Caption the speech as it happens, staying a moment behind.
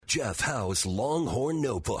Jeff Howe's Longhorn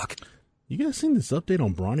Notebook. You guys seen this update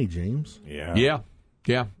on Bronny James? Yeah.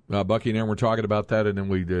 Bucky and I were talking about that, and then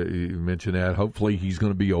we mentioned that. Hopefully he's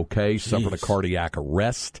going to be okay. Suffered a cardiac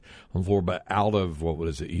arrest on the floor, but out of, what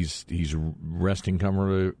is it? He's resting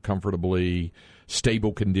comfortably,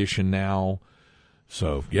 stable condition now.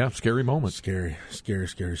 So, yeah, scary moment. Scary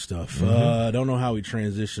stuff. I don't know how we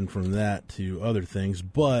transitioned from that to other things,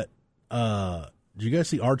 but did you guys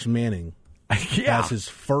see Arch Manning? Yeah. Has his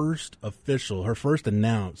first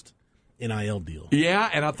announced NIL deal. Yeah,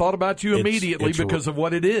 and I thought about you immediately because of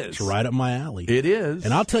what it is. It's right up my alley. It is.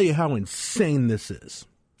 And I'll tell you how insane this is.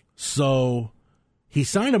 So he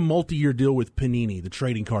signed a multi-year deal with Panini, the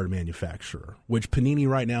trading card manufacturer, which Panini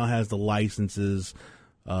right now has the licenses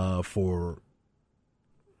for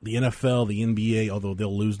the NFL, the NBA, although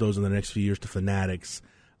they'll lose those in the next few years to Fanatics.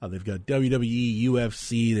 They've got WWE,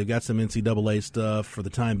 UFC. They've got some NCAA stuff. For the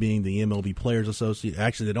time being, the MLB Players Association.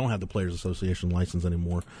 Actually, they don't have the Players Association license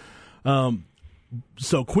anymore.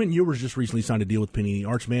 So Quentin Ewers just recently signed a deal with Panini.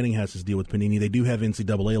 Arch Manning has his deal with Panini. They do have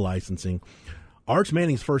NCAA licensing. Arch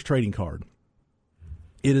Manning's first trading card,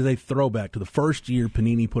 it is a throwback to the first year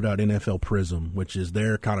Panini put out NFL Prism, which is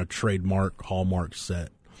their kind of trademark hallmark set.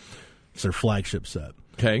 It's their flagship set.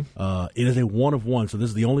 Okay. It is a one-of-one, so this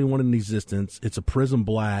is the only one in existence. It's a Prism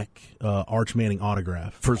Black Arch Manning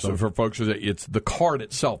autograph. For folks, it's the card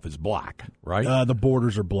itself is black, right? The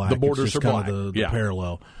borders are black. The borders are black. Kind of the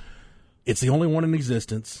parallel. It's the only one in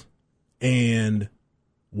existence. And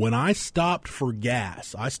when I stopped for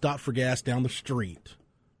gas down the street.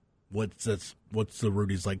 What's the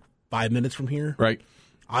Rudy's, like 5 minutes from here? Right.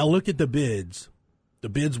 I looked at the bids.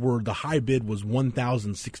 The high bid was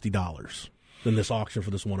 $1,060 in this auction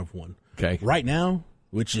for this one-of-one. Okay. Right now,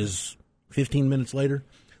 which is 15 minutes later,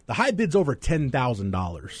 the high bid's over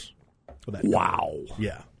 $10,000 for that. Wow.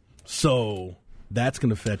 Yeah. So that's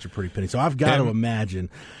going to fetch a pretty penny. So I've got to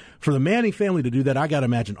imagine, for the Manning family to do that, I got to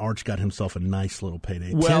imagine Arch got himself a nice little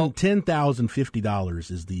payday. Well,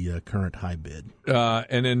 $10,050 is the current high bid.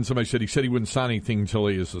 And then somebody said he wouldn't sign anything until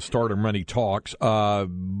he is the starter money talks.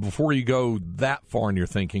 Before you go that far in your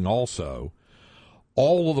thinking, also,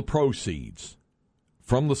 all of the proceeds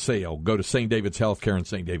from the sale go to St. David's Healthcare and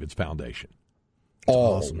St. David's Foundation.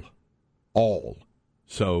 Awesome. All.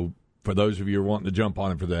 So for those of you who are wanting to jump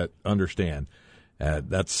on it for that, understand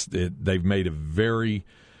that's it. They've made a very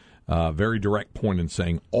direct point in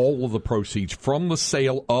saying all of the proceeds from the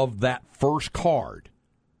sale of that first card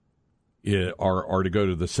are to go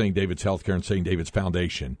to the St. David's Healthcare and St. David's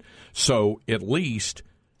Foundation. So at least,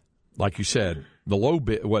 like you said, the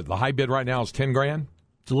high bid right now is $10,000?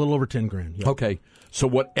 It's a little over $10,000. Yeah. Okay. So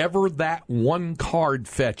whatever that one card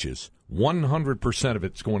fetches, 100% of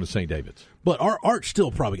it's going to St. David's. But Arch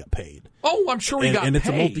still probably got paid. Oh, I'm sure he got paid. And it's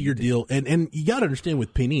a multi-year deal. And you got to understand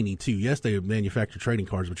with Panini, too. Yes, they manufacture trading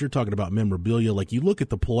cards, but you're talking about memorabilia. Like, you look at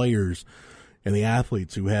the players and the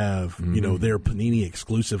athletes who have, their Panini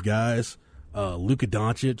exclusive guys. Luka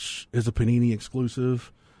Doncic is a Panini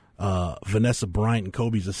exclusive. Vanessa Bryant and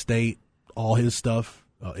Kobe's estate, all his stuff.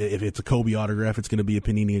 If it's a Kobe autograph, it's going to be a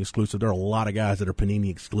Panini exclusive. There are a lot of guys that are Panini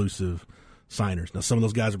exclusive signers. Now, some of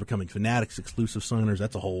those guys are becoming Fanatics exclusive signers.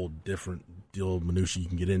 That's a whole different deal, minutia you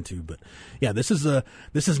can get into. But yeah, this is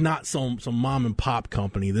not some mom and pop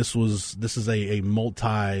company. This is a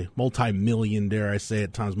multi-million, dare I say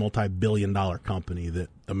at times, multi-billion-dollar company that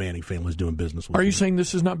the Manning family is doing business with. Are you saying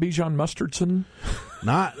this is not Bijan Mustardson?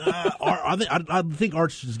 Not. I think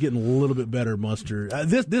Arch is getting a little bit better mustard.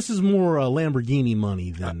 This is more Lamborghini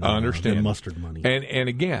money than mustard money. And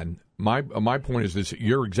again, my point is this: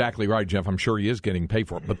 you're exactly right, Jeff. I'm sure he is getting paid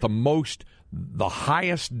for it, but the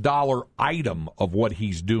highest dollar item of what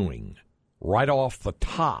he's doing, right off the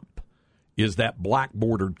top, is that black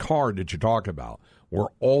bordered card that you're talking about, where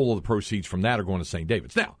all of the proceeds from that are going to St.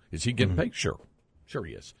 David's. Now, is he getting paid? Sure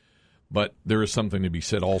he is. But there is something to be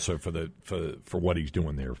said also for what he's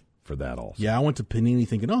doing there for that also. Yeah, I went to Panini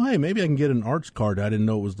thinking, oh, hey, maybe I can get an Arch card. I didn't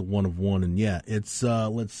know it was the one-of-one. And yeah, it's,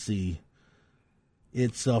 let's see.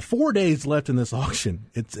 It's 4 days left in this auction.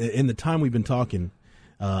 It's in the time we've been talking,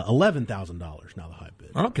 $11,000 now the high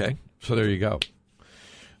bid. Okay, so there you go.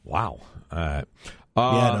 Wow. Yeah,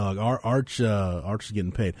 dog. Arch is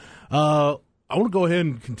getting paid. I want to go ahead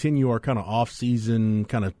and continue our kind of off-season,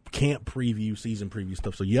 kind of camp preview, season preview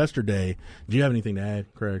stuff. So yesterday, do you have anything to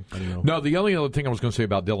add, Craig? I don't know. No, the only other thing I was going to say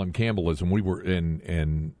about Dylan Campbell is when we were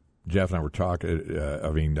and Jeff and I were talking,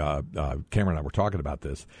 Cameron and I were talking about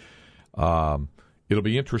this. It'll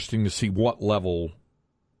be interesting to see what level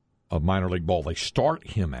of minor league ball they start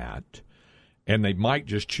him at, and they might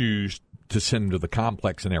just choose to send him to the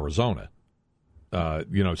complex in Arizona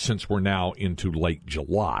since we're now into late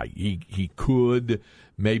July. He could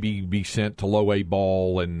maybe be sent to low A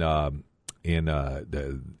ball in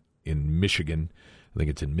Michigan. I think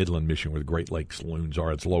it's in Midland, Michigan, where the Great Lakes Saloons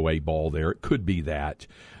are. It's low A ball there. It could be that.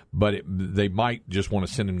 But they might just want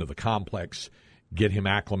to send him to the complex, get him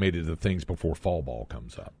acclimated to things before fall ball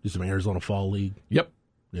comes up. Just some Arizona Fall League? Yep.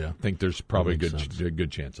 Yeah. I think there's probably a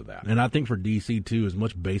good chance of that. And I think for DC, too, as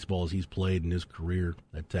much baseball as he's played in his career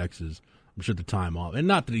at Texas, I'm sure the time off, and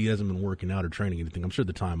not that he hasn't been working out or training anything, I'm sure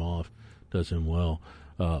the time off does him well.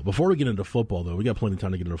 Before we get into football, though, we got plenty of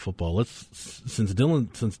time to get into football. Since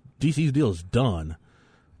DC's deal is done,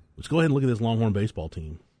 let's go ahead and look at this Longhorn baseball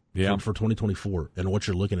team for 2024 and what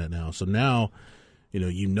you're looking at now. So now,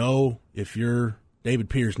 you know if you're David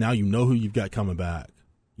Pierce, now you know who you've got coming back.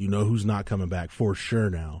 You know who's not coming back for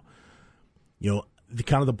sure now.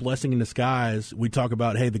 The blessing in disguise, we talk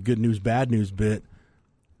about, hey, the good news, bad news bit.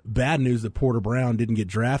 Bad news that Porter Brown didn't get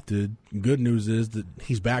drafted. Good news is that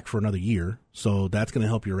he's back for another year, so that's going to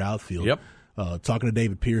help your outfield. Yep. Talking to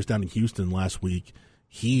David Pierce down in Houston last week,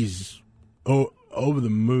 he's over the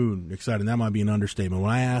moon excited. That might be an understatement. When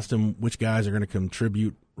I asked him which guys are going to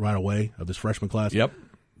contribute right away of this freshman class, yep,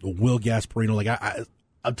 Will Gasparino.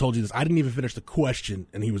 I told you this. I didn't even finish the question,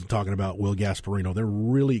 and he was talking about Will Gasparino. They're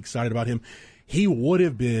really excited about him. He would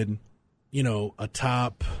have been, a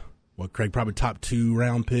top, probably top 2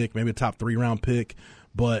 round pick, maybe a top 3 round pick.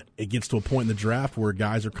 But it gets to a point in the draft where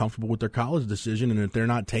guys are comfortable with their college decision, and if they're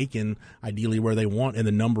not taken ideally where they want and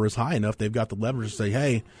the number is high enough, they've got the leverage to say,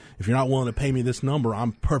 hey, if you're not willing to pay me this number,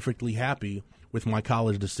 I'm perfectly happy with my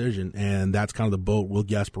college decision. And that's kind of the boat Will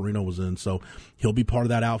Gasparino was in. So he'll be part of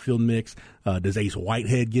that outfield mix. Does Ace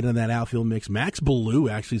Whitehead get in that outfield mix? Max Ballou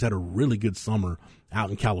actually has had a really good summer out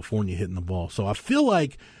in California hitting the ball. So I feel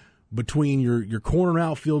like between your corner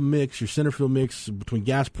outfield mix, your center field mix, between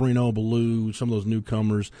Gasparino, Ballou, some of those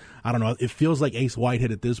newcomers, I don't know. It feels like Ace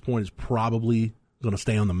Whitehead at this point is probably going to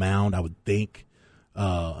stay on the mound, I would think,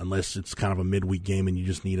 unless it's kind of a midweek game and you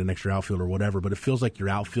just need an extra outfield or whatever. But it feels like your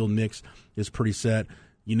outfield mix is pretty set.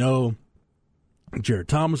 Jared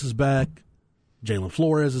Thomas is back. Jalen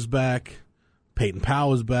Flores is back. Peyton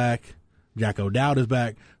Powell is back. Jack O'Dowd is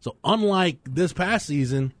back. So unlike this past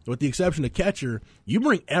season, with the exception of catcher, you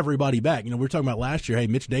bring everybody back. We were talking about last year, hey,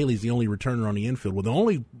 Mitch Daly's the only returner on the infield. Well, the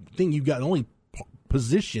only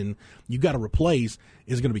position you got to replace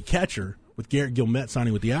is going to be catcher with Garrett Gilmette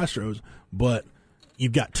signing with the Astros. But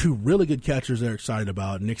you've got 2 really good catchers they're excited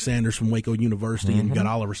about. Nick Sanders from Waco University, and you've got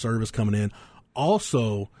Oliver Service coming in.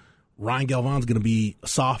 Also, Ryan Galvan's going to be a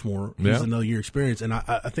sophomore. He's another year experience. And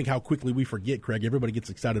I think how quickly we forget, Craig, everybody gets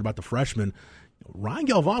excited about the freshman. Ryan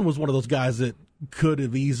Galvan was one of those guys that could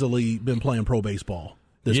have easily been playing pro baseball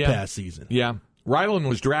this past season. Yeah. Ryland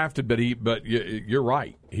was drafted, but you're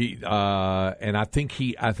right. And I think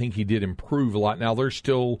he did improve a lot. Now there's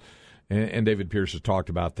still, and David Pierce has talked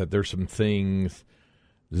about that, there's some things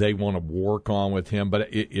they want to work on with him. But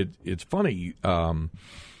it's funny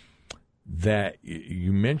that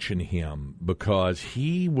you mention him, because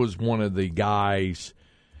he was one of the guys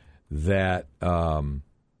that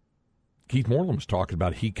Keith Moreland was talking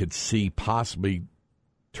about. He could see possibly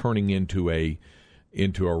turning into a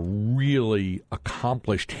really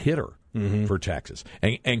accomplished hitter for Texas.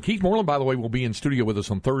 And Keith Moreland, by the way, will be in studio with us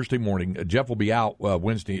on Thursday morning. Jeff will be out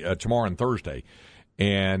tomorrow and Thursday,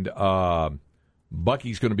 and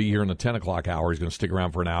Bucky's going to be here in the 10 o'clock hour. He's going to stick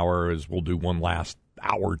around for an hour as we'll do one last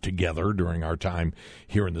hour together during our time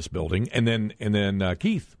here in this building. And then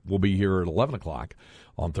Keith will be here at 11 o'clock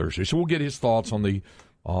on Thursday. So we'll get his thoughts on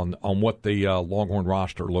what the Longhorn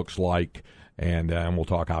roster looks like, and we'll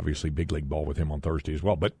talk, obviously, big league ball with him on Thursday as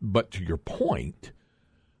well. But to your point,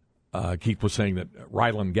 Keith was saying that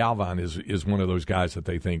Ryland Galvan is one of those guys that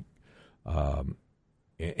they think,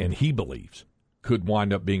 and he believes, could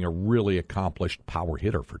wind up being a really accomplished power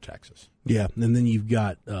hitter for Texas. Yeah, and then you've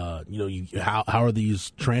got, how are these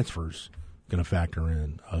transfers going to factor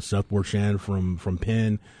in? Seth Borchan from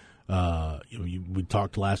Penn. We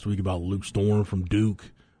talked last week about Luke Storm from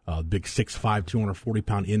Duke, big 6'5",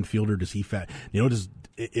 240-pound infielder. Does he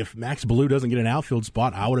if Max Ballou doesn't get an outfield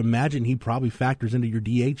spot, I would imagine he probably factors into your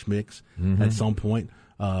DH mix at some point.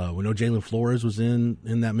 We know Jalen Flores was in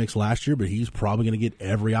that mix last year, but he's probably going to get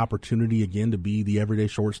every opportunity again to be the everyday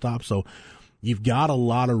shortstop. So you've got a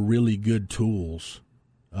lot of really good tools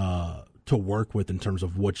to work with in terms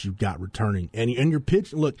of what you've got returning. And your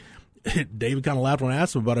pitch, look, David kind of laughed when I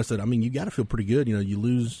asked him about it. I said, you got to feel pretty good. You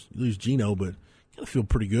lose Gino, but you got to feel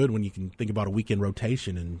pretty good when you can think about a weekend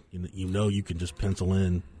rotation and you can just pencil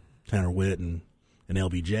in Tanner Witt and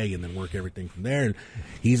LBJ and then work everything from there. And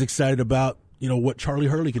he's excited about what Charlie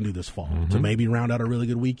Hurley can do this fall to maybe round out a really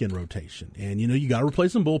good weekend rotation. And, you got to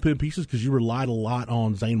replace some bullpen pieces because you relied a lot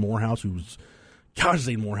on Zane Morehouse,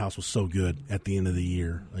 Zane Morehouse was so good at the end of the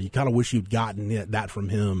year. You kind of wish you'd gotten that from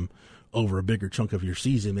him over a bigger chunk of your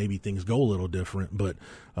season. Maybe things go a little different. But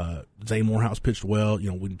Zane Morehouse pitched well.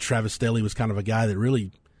 When Travis Staley was kind of a guy that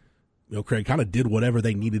really, Craig, kind of did whatever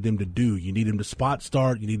they needed him to do. You need him to spot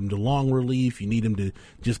start. You need him to long relief. You need him to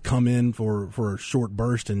just come in for a short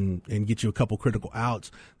burst and get you a couple critical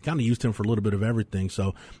outs. Kind of used him for a little bit of everything.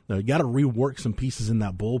 So you got to rework some pieces in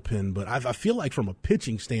that bullpen. But I feel like from a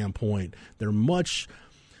pitching standpoint, the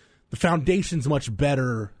foundation's much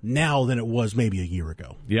better now than it was maybe a year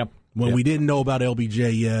ago. Yep. When we didn't know about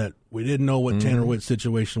LBJ yet, we didn't know what Tanner Witt's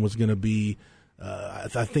situation was going to be.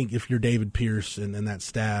 I think if you're David Pierce and that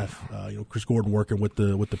staff, Chris Gordon working with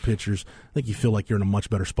the pitchers, I think you feel like you're in a much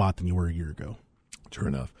better spot than you were a year ago. True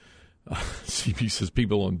enough. CB says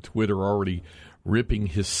people on Twitter are already ripping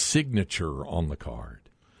his signature on the card.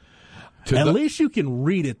 At least you can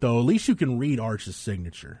read it, though. At least you can read Arch's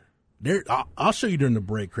signature. I'll show you during the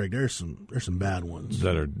break, Craig. There's some bad ones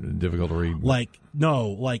that are difficult to read.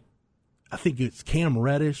 I think it's Cam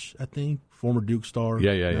Reddish. Former Duke star.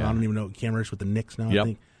 Yeah. I don't even know Cam Reddish with the Knicks now. Yep. I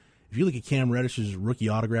think if you look at Cam Reddish's rookie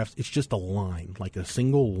autographs, it's just a line, like a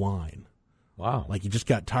single line. Wow. Like you just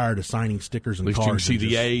got tired of signing stickers and cards. At least cards. you can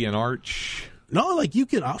see the A in Arch. No, you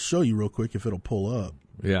can. I'll show you real quick if it'll pull up.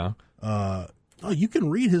 Yeah. You can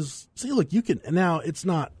read his. See, look, you can. Now it's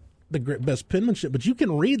not the best penmanship, but you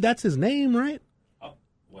can read. That's his name, right? Oh,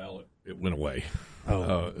 well, it went away.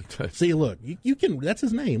 See, look, you can. That's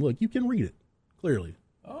his name. Look, you can read it clearly.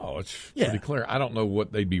 Oh, it's pretty clear. I don't know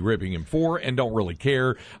what they'd be ripping him for, and don't really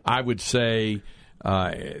care. I would say,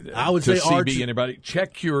 CB, anybody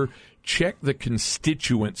check the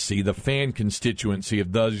constituency, the fan constituency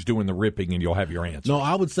of those doing the ripping, and you'll have your answer. No,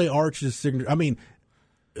 I would say Arch's signature. I mean,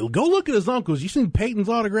 go look at his uncles. You seen Peyton's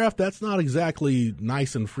autograph? That's not exactly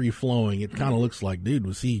nice and free flowing. It kind of looks like, dude,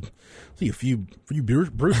 was he a few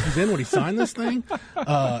brewskis in when he signed this thing?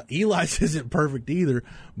 Eli's isn't perfect either,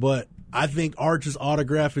 but I think Arch's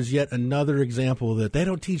autograph is yet another example that they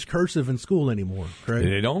don't teach cursive in school anymore, Craig.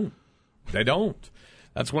 They don't.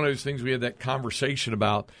 That's one of those things we had that conversation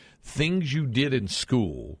about, things you did in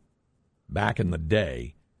school back in the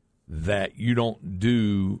day that you don't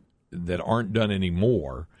do, that aren't done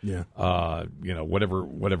anymore. Yeah.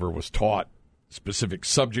 Whatever was taught, specific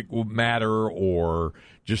subject matter, or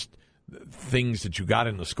just things that you got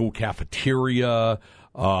in the school cafeteria.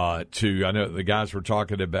 I know the guys were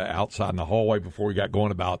talking about outside in the hallway before we got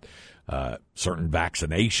going about certain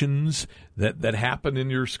vaccinations that happened in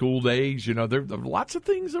your school days. There are lots of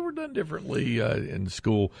things that were done differently in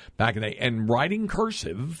school back in the day. And writing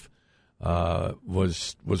cursive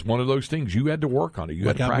was one of those things. You had to work on it. You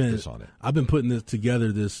had to practice on it. I've been putting this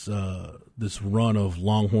together, this run of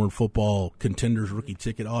Longhorn football Contenders rookie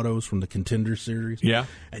ticket autos from the Contender series. Yeah.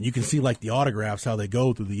 And you can see the autographs, how they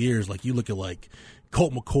go through the years. You look at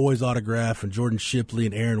Colt McCoy's autograph and Jordan Shipley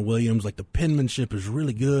and Aaron Williams. The penmanship is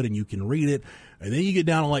really good and you can read it. And then you get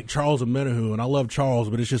down to Charles Omenihu, and I love Charles,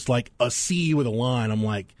 but it's just a C with a line. I'm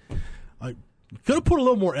like, I could have put a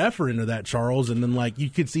little more effort into that, Charles. And then you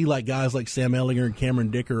could see guys like Sam Ellinger and Cameron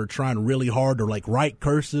Dicker are trying really hard to write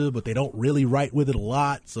cursive, but they don't really write with it a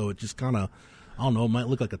lot. So it just kind of, I don't know, it might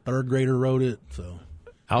look like a third grader wrote it. So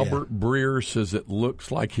Albert Breer says it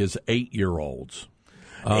looks like his 8-year-olds.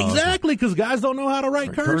 Exactly, because guys don't know how to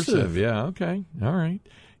write cursive. Yeah, okay. All right.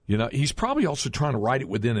 He's probably also trying to write it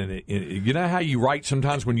within you know how you write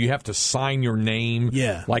sometimes when you have to sign your name?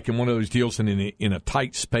 Yeah. Like in one of those deals in a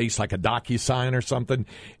tight space, like a DocuSign or something,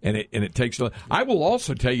 and it takes. I will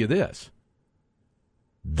also tell you this.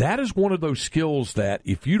 That is one of those skills that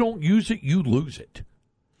if you don't use it, you lose it.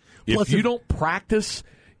 If you don't practice,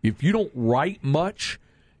 if you don't write much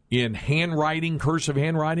in handwriting, cursive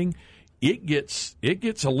handwriting, it gets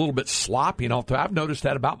a little bit sloppy. I've noticed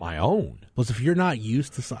that about my own. Plus, if you're not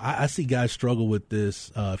used to, I see guys struggle with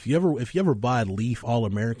this. If you ever buy Leaf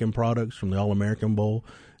All-American products from the All-American Bowl,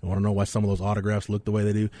 and want to know why some of those autographs look the way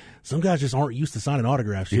they do, some guys just aren't used to signing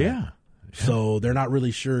autographs yet. Yeah. So they're not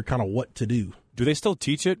really sure kind of what to do. Do they still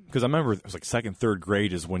teach it? Because I remember it was second, third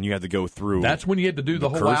grade is when you had to go through. That's when you had to do the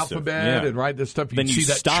whole cursive. alphabet and write this stuff. Then you see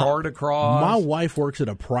that stop. chart across. My wife works at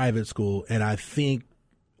a private school, and I think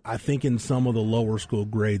in some of the lower school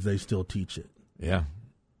grades they still teach it. Yeah.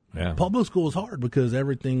 Public school is hard because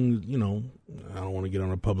everything, I don't want to get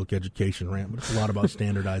on a public education rant, but it's a lot about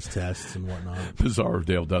standardized tests and whatnot. Bizarre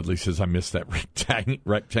Dale Dudley says, I missed that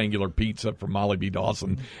rectangular pizza from Molly B.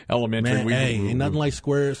 Dawson Elementary. Man, ain't nothing like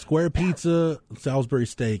square pizza, Salisbury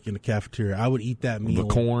steak in the cafeteria. I would eat that meal.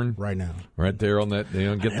 The corn right now. Right there on that.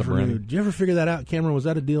 Get the bread. Did you ever figure that out, Cameron? Was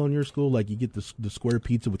that a deal in your school? Like you get the square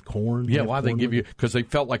pizza with corn? Yeah, why they give you? Because they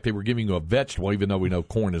felt like they were giving you a vegetable, even though we know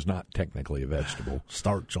corn is not technically a vegetable.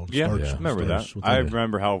 Starch on yeah, starch. Yeah, I remember that. I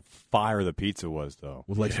remember how fire the pizza was, though.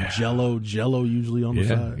 With like some jello usually on the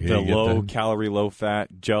side. Yeah, the low-calorie,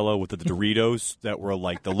 low-fat jello with the Doritos that were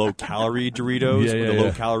like the low-calorie Doritos. The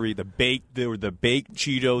low-calorie, the baked baked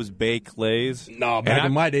Cheetos, baked Lays. No, back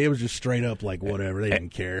in my day, it was just straight up like whatever. They didn't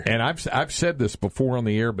care. And I've said this before on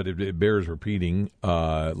the air, but it bears repeating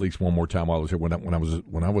at least one more time while I was here. When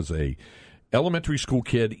I was a elementary school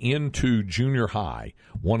kid into junior high,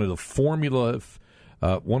 one of the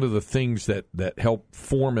things that helped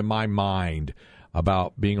form in my mind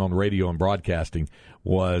about being on radio and broadcasting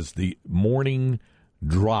was the morning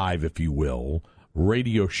drive, if you will,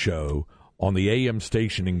 radio show on the AM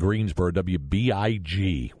station in Greensboro,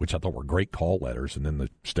 WBIG, which I thought were great call letters, and then the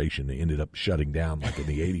station ended up shutting down like in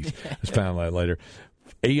the 80s. I found out later.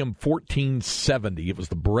 AM 1470. It was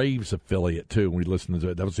the Braves affiliate, too. We listened to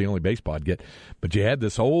it. That was the only baseball I'd get. But you had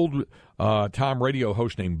this old time radio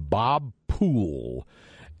host named Bob Poole.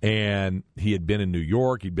 And he had been in New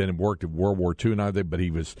York. He'd been and worked in World War II and everything, but he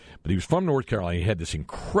was from North Carolina. He had this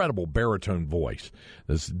incredible baritone voice,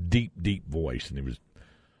 this deep, deep voice,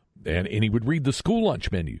 and he would read the school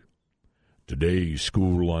lunch menu. Today's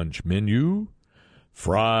school lunch menu: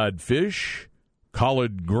 fried fish,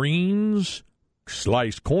 collard greens,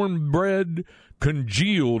 sliced cornbread,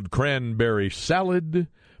 congealed cranberry salad,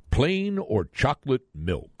 plain or chocolate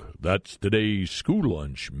milk. That's today's school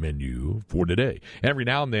lunch menu for today. Every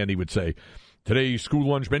now and then he would say, today's school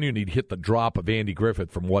lunch menu, and he'd hit the drop of Andy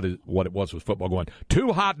Griffith from what it was with football, going,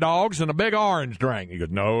 2 hot dogs and a big orange drink. He goes,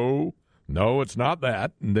 no, it's not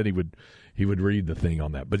that. And then he would read the thing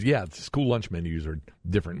on that. But yeah, school lunch menus are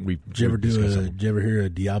different. Did you ever hear a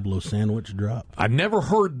Diablo sandwich drop? I've never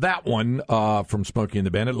heard that one from Smokey and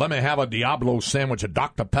the Bandit. Let me have a Diablo sandwich, a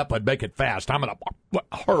Dr. Pepper, and make it fast. I'm going to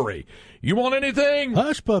hurry. You want anything?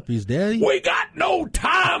 Hush puppies, Daddy. We got no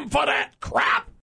time for that crap.